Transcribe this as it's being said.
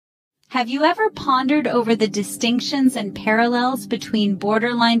Have you ever pondered over the distinctions and parallels between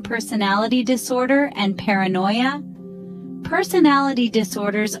borderline personality disorder and paranoia? Personality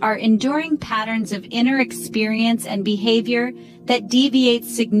disorders are enduring patterns of inner experience and behavior that deviate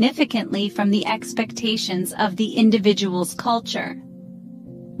significantly from the expectations of the individual's culture.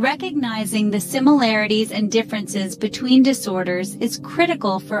 Recognizing the similarities and differences between disorders is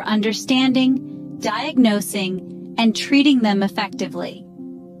critical for understanding, diagnosing, and treating them effectively.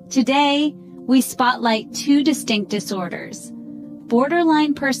 Today, we spotlight two distinct disorders: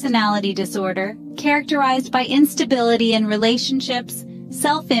 borderline personality disorder, characterized by instability in relationships,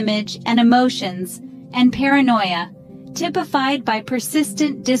 self-image, and emotions, and paranoia, typified by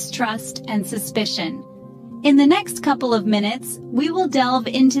persistent distrust and suspicion. In the next couple of minutes, we will delve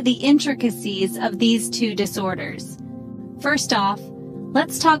into the intricacies of these two disorders. First off,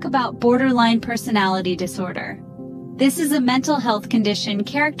 let's talk about borderline personality disorder. This is a mental health condition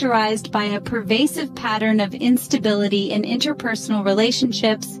characterized by a pervasive pattern of instability in interpersonal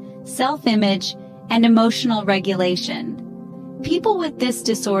relationships, self-image, and emotional regulation. People with this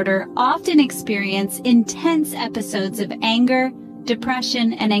disorder often experience intense episodes of anger,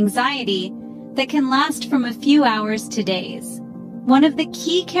 depression, and anxiety that can last from a few hours to days. One of the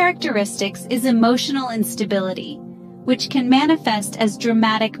key characteristics is emotional instability, which can manifest as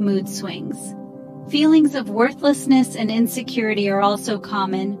dramatic mood swings. Feelings of worthlessness and insecurity are also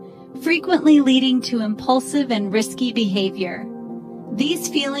common, frequently leading to impulsive and risky behavior. These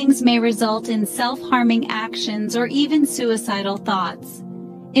feelings may result in self-harming actions or even suicidal thoughts.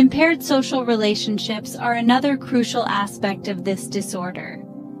 Impaired social relationships are another crucial aspect of this disorder.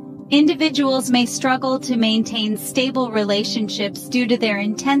 Individuals may struggle to maintain stable relationships due to their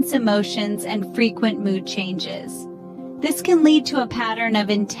intense emotions and frequent mood changes. This can lead to a pattern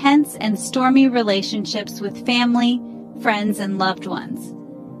of intense and stormy relationships with family, friends, and loved ones.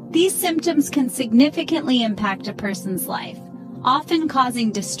 These symptoms can significantly impact a person's life, often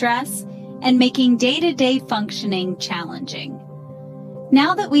causing distress and making day-to-day functioning challenging.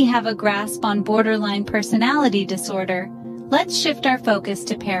 Now that we have a grasp on borderline personality disorder, let's shift our focus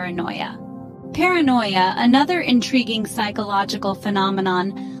to paranoia. Paranoia, another intriguing psychological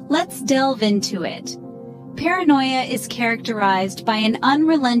phenomenon, let's delve into it. Paranoia is characterized by an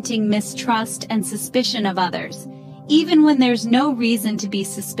unrelenting mistrust and suspicion of others, even when there's no reason to be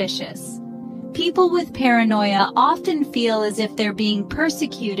suspicious. People with paranoia often feel as if they're being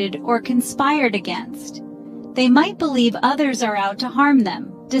persecuted or conspired against. They might believe others are out to harm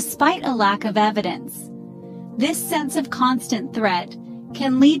them, despite a lack of evidence. This sense of constant threat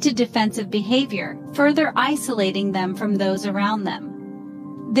can lead to defensive behavior, further isolating them from those around them.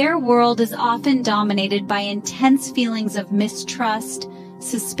 Their world is often dominated by intense feelings of mistrust,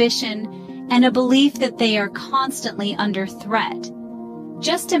 suspicion, and a belief that they are constantly under threat.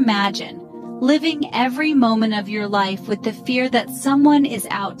 Just imagine living every moment of your life with the fear that someone is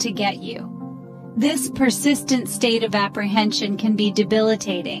out to get you. This persistent state of apprehension can be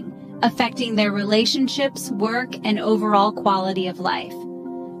debilitating, affecting their relationships, work, and overall quality of life.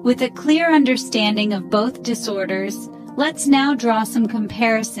 With a clear understanding of both disorders, let's now draw some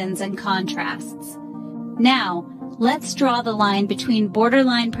comparisons and contrasts. Now, let's draw the line between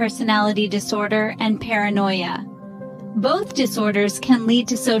borderline personality disorder and paranoia. Both disorders can lead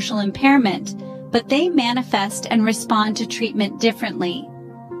to social impairment, but they manifest and respond to treatment differently.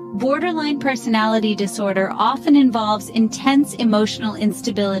 Borderline personality disorder often involves intense emotional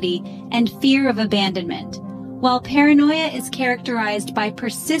instability and fear of abandonment, while paranoia is characterized by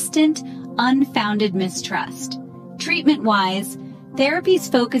persistent, unfounded mistrust. Treatment-wise,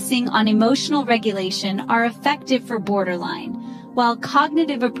 therapies focusing on emotional regulation are effective for borderline, while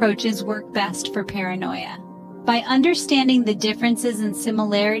cognitive approaches work best for paranoia. By understanding the differences and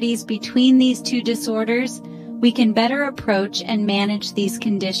similarities between these two disorders, we can better approach and manage these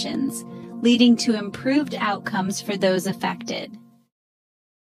conditions, leading to improved outcomes for those affected.